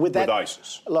Iraq with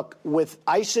ISIS? Look, with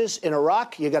ISIS in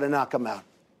Iraq, you got to knock them out.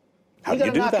 How do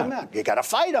you do that? Them out. You got to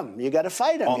fight them. You got to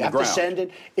fight them. You have to send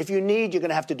in. If you need, you're going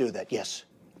to have to do that. Yes.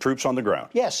 Troops on the ground.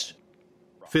 Yes.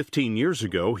 15 years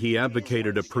ago, he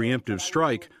advocated a preemptive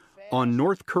strike on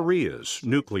North Korea's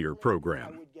nuclear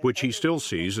program, which he still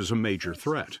sees as a major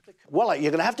threat. Well,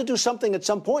 you're going to have to do something at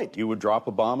some point. You would drop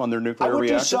a bomb on their nuclear reactor? I would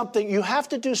reactor? do something. You have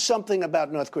to do something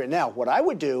about North Korea. Now, what I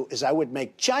would do is I would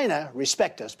make China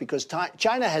respect us, because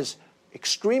China has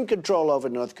extreme control over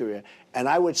North Korea. And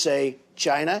I would say,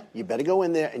 China, you better go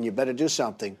in there and you better do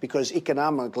something, because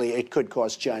economically it could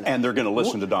cost China. And they're going to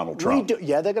listen to Donald Trump.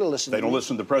 Yeah, they're going to listen to me. They don't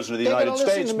listen to the President of the United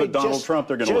States, but Donald Trump,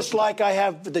 they're going to listen. Just like I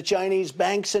have the Chinese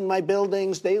banks in my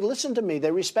buildings, they listen to me,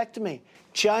 they respect me.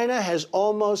 China has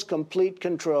almost complete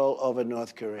control over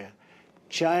North Korea.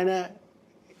 China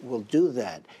will do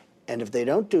that. And if they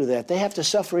don't do that, they have to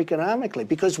suffer economically,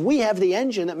 because we have the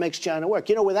engine that makes China work.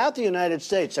 You know, without the United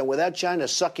States and without China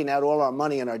sucking out all our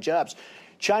money and our jobs,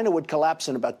 China would collapse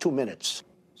in about 2 minutes.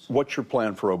 What's your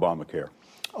plan for Obamacare?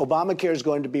 Obamacare is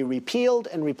going to be repealed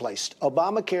and replaced.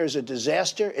 Obamacare is a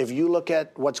disaster. If you look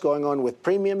at what's going on with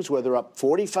premiums, where they're up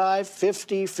 45,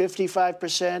 50,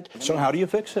 55%. So how do you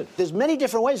fix it? There's many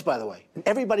different ways, by the way.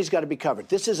 Everybody's got to be covered.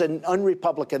 This is an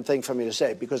un-Republican thing for me to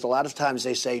say, because a lot of times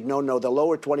they say, no, the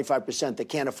lower 25%, they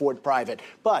can't afford private.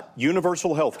 But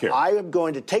universal health care. I am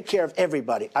going to take care of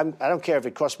everybody. I don't care if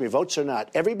it costs me votes or not.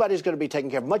 Everybody's going to be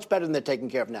taken care of much better than they're taken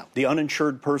care of now. The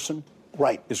uninsured person?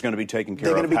 Right. Is going to be taken care of.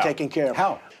 They're going to be taken care of.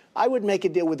 How? I would make a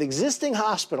deal with existing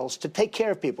hospitals to take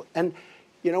care of people. And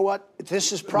you know what?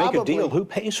 This is probably... Make a deal. Who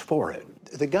pays for it?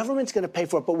 The government's going to pay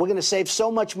for it, but we're going to save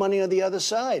so much money on the other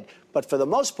side. But for the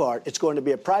most part, it's going to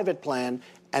be a private plan,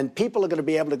 And people are going to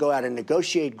be able to go out and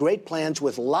negotiate great plans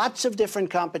with lots of different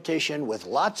competition, with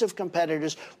lots of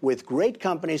competitors, with great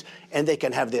companies, and they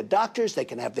can have their doctors, they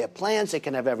can have their plans, they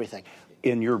can have everything.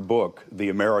 In your book, The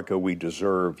America We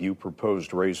Deserve, you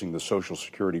proposed raising the Social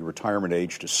Security retirement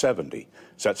age to 70.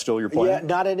 Is that still your plan? Yeah,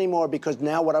 not anymore, because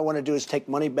now what I want to do is take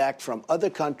money back from other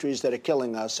countries that are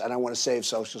killing us, and I want to save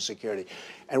Social Security.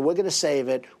 And we're going to save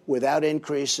it without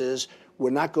increases. We're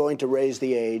not going to raise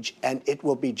the age, and it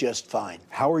will be just fine.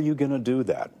 How are you going to do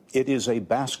that? It is a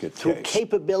basket case. Through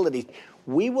capability.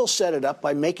 We will set it up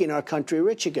by making our country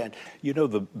rich again. You know,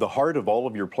 the heart of all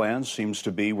of your plans seems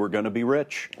to be we're going to be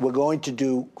rich. We're going to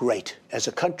do great. As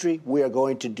a country, we are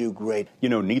going to do great. You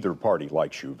know, neither party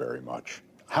likes you very much.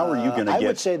 How are you going to get... I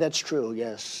would say that's true,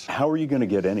 yes. How are you going to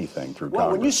get anything through Congress?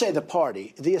 Well, when you say the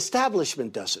party, the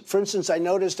establishment does it. For instance, I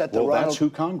noticed that Well, that's who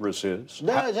Congress is.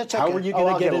 No, that's okay. How are you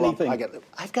going to get anything?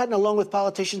 I've gotten along with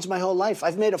politicians my whole life.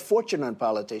 I've made a fortune on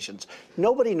politicians.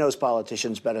 Nobody knows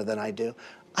politicians better than I do.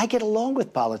 I get along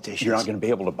with politicians. You're not going to be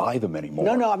able to buy them anymore.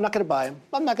 No, I'm not going to buy them.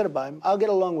 I'm not going to buy them. I'll get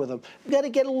along with them. You got to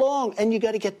get along, and you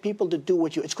got to get people to do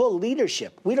what you... It's called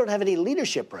leadership. We don't have any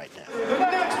leadership right now. The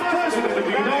next president of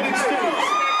the United States.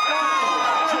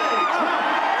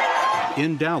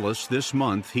 In Dallas this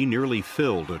month, he nearly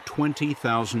filled a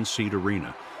 20,000-seat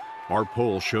arena. Our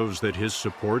poll shows that his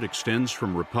support extends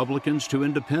from Republicans to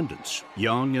independents,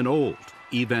 young and old,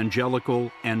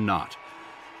 evangelical and not.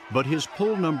 But his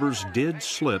poll numbers did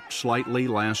slip slightly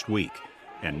last week,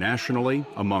 and nationally,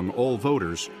 among all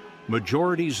voters,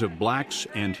 majorities of blacks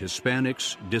and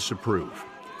Hispanics disapprove.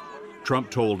 Trump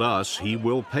told us he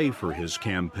will pay for his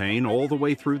campaign all the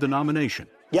way through the nomination.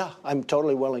 Yeah, I'm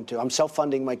totally willing to. I'm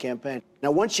self-funding my campaign.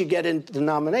 Now, once you get into the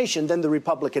nomination, then the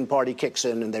Republican Party kicks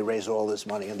in and they raise all this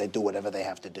money and they do whatever they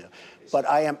have to do. But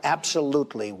I am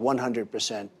absolutely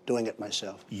 100% doing it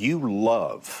myself. You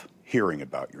love hearing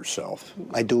about yourself.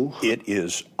 I do. It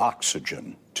is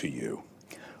oxygen to you.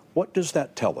 What does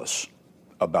that tell us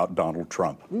about Donald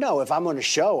Trump? No, if I'm on a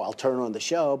show, I'll turn on the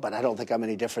show, but I don't think I'm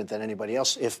any different than anybody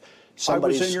else. If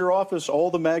somebody's... I was in your office,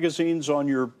 all the magazines on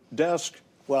your desk...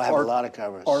 Well, I have a lot of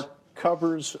covers. Are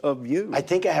covers of you. I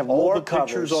think I have all more the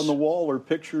pictures covers on the wall are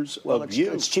pictures of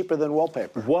you. It's cheaper than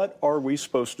wallpaper. What are we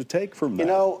supposed to take from that? You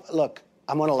know, look,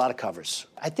 I'm on a lot of covers.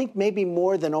 I think maybe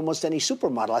more than almost any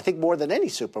supermodel. I think more than any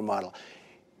supermodel.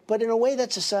 But in a way,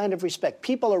 that's a sign of respect.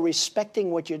 People are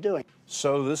respecting what you're doing.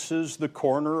 So this is the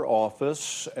corner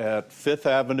office at 5th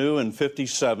Avenue and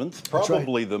 57th,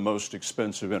 probably the most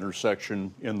expensive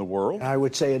intersection in the world. I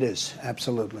would say it is,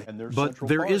 absolutely. But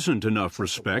there isn't enough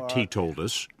respect, he told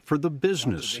us, for the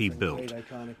business he built.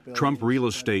 Trump Real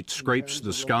Estate scrapes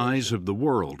the skies of the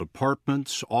world: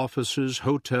 apartments, offices,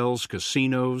 hotels,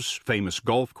 casinos, famous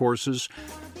golf courses,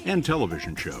 and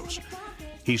television shows.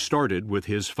 He started with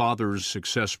his father's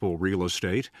successful real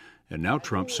estate, and now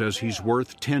Trump says he's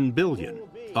worth $10 billion.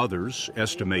 Others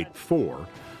estimate $4 billion.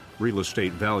 Real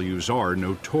estate values are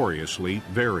notoriously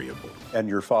variable. And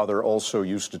your father also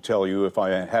used to tell you, if I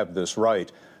have this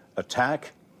right,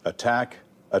 attack, attack,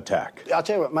 attack. I'll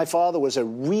tell you what, my father was a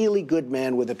really good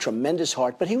man with a tremendous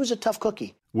heart, but he was a tough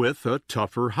cookie. With a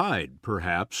tougher hide,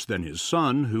 perhaps, than his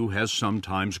son, who has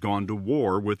sometimes gone to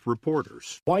war with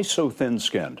reporters. Why so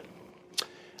thin-skinned?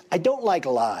 I don't like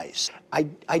lies.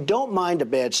 I don't mind a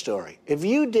bad story. If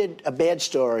you did a bad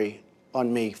story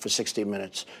on me for 60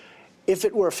 minutes, if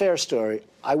it were a fair story,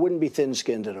 I wouldn't be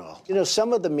thin-skinned at all. You know,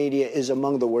 some of the media is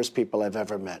among the worst people I've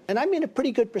ever met. And I mean, a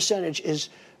pretty good percentage is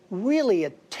really a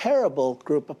terrible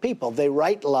group of people. They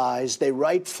write lies, they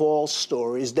write false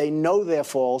stories, they know they're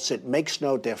false, it makes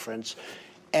no difference.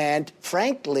 And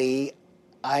frankly,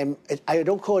 I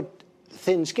don't call it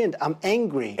thin-skinned, I'm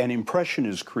angry. An impression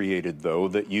is created, though,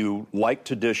 that you like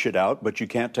to dish it out, but you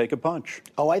can't take a punch.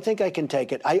 Oh, I think I can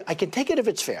take it. I can take it if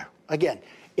it's fair. Again,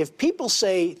 if people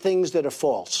say things that are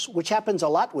false, which happens a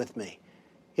lot with me,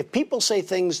 if people say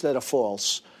things that are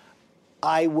false,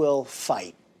 I will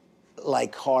fight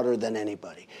like harder than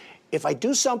anybody. If I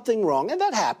do something wrong, and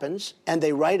that happens, and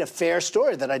they write a fair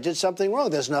story that I did something wrong,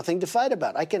 there's nothing to fight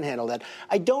about. I can handle that.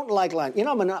 I don't like lying. You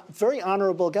know, I'm a very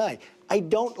honorable guy. I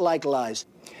don't like lies.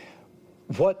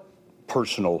 What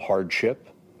personal hardship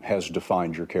has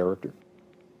defined your character?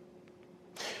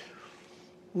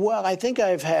 Well, I think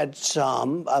I've had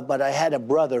some, but I had a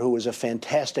brother who was a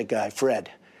fantastic guy,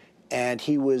 Fred. And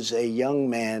he was a young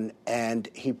man, and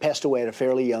he passed away at a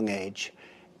fairly young age.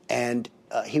 And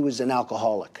he was an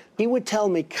alcoholic. He would tell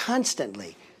me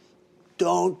constantly,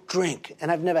 don't drink. And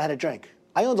I've never had a drink.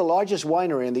 I own the largest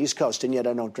winery on the East Coast, and yet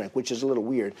I don't drink, which is a little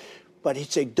weird. But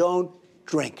he'd say, don't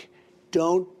drink.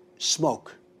 Don't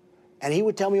smoke. And he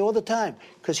would tell me all the time,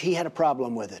 because he had a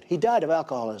problem with it. He died of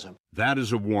alcoholism. That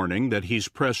is a warning that he's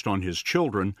pressed on his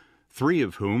children, 3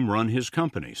 of whom run his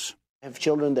companies. I have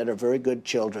children that are very good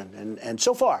children, and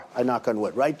so far, I knock on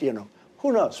wood, right? You know,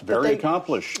 who knows? Very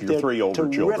accomplished, your 3 older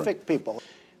children. Terrific people.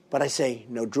 But I say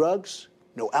no drugs,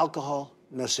 no alcohol,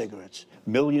 no cigarettes.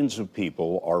 Millions of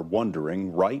people are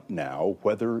wondering right now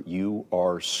whether you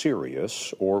are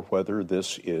serious or whether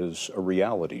this is a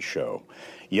reality show.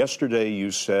 Yesterday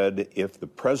you said, if the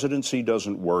presidency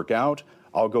doesn't work out,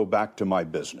 I'll go back to my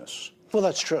business. Well,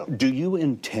 that's true. Do you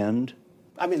intend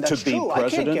that's to be true.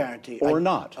 president I can't guarantee. or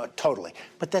not? Totally.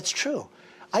 But that's true.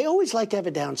 I always like to have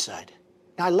a downside.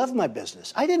 Now, I love my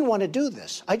business. I didn't want to do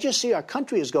this. I just see our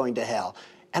country is going to hell,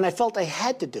 and I felt I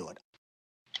had to do it.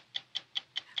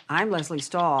 I'm Leslie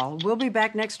Stahl. We'll be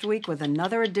back next week with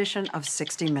another edition of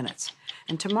 60 Minutes.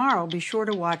 And tomorrow, be sure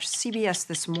to watch CBS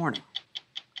This Morning.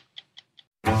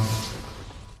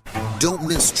 Don't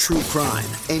miss true crime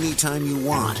anytime you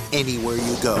want, anywhere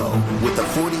you go with the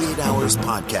 48 Hours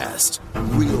podcast.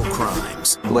 Real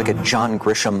crimes. Like a John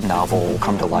Grisham novel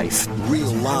come to life.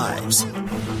 Real lives.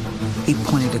 He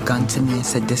pointed a gun to me and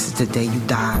said, "This is the day you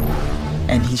die."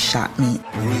 And he shot me.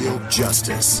 Real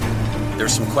justice.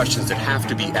 There's some questions that have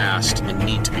to be asked and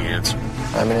need to be answered.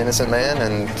 I'm an innocent man,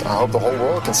 and I hope the whole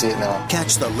world can see it now.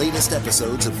 Catch the latest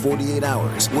episodes of 48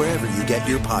 Hours wherever you get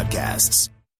your podcasts.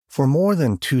 For more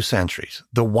than 2 centuries,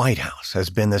 the White House has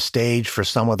been the stage for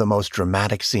some of the most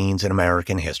dramatic scenes in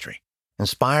American history.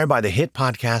 Inspired by the hit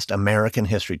podcast American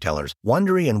History Tellers,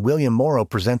 Wondery and William Morrow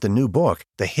present the new book,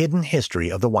 The Hidden History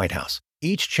of the White House.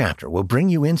 Each chapter will bring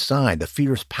you inside the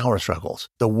fierce power struggles,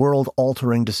 the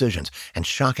world-altering decisions, and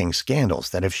shocking scandals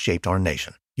that have shaped our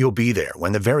nation. You'll be there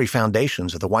when the very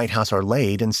foundations of the White House are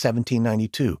laid in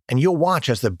 1792, and you'll watch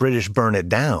as the British burn it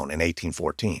down in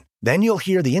 1814. Then you'll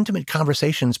hear the intimate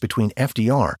conversations between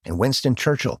FDR and Winston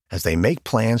Churchill as they make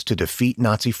plans to defeat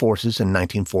Nazi forces in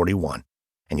 1941.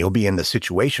 And you'll be in the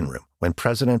Situation Room when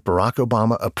President Barack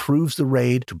Obama approves the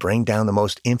raid to bring down the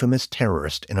most infamous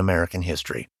terrorist in American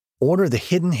history. Order The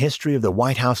Hidden History of the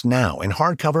White House now in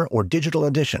hardcover or digital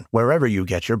edition, wherever you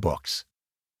get your books.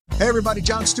 Hey everybody,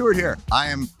 Jon Stewart here. I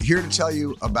am here to tell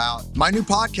you about my new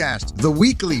podcast, The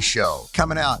Weekly Show,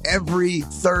 coming out every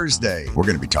Thursday. We're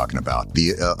going to be talking about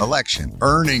the election,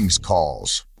 earnings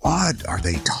calls. What are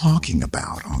they talking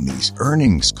about on these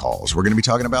earnings calls? We're going to be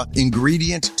talking about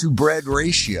ingredient to bread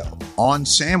ratio on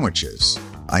sandwiches.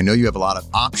 I know you have a lot of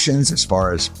options as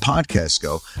far as podcasts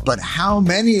go, but how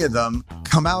many of them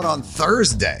come out on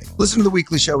Thursday? Listen to The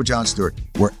Weekly Show with Jon Stewart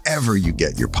wherever you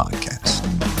get your podcasts.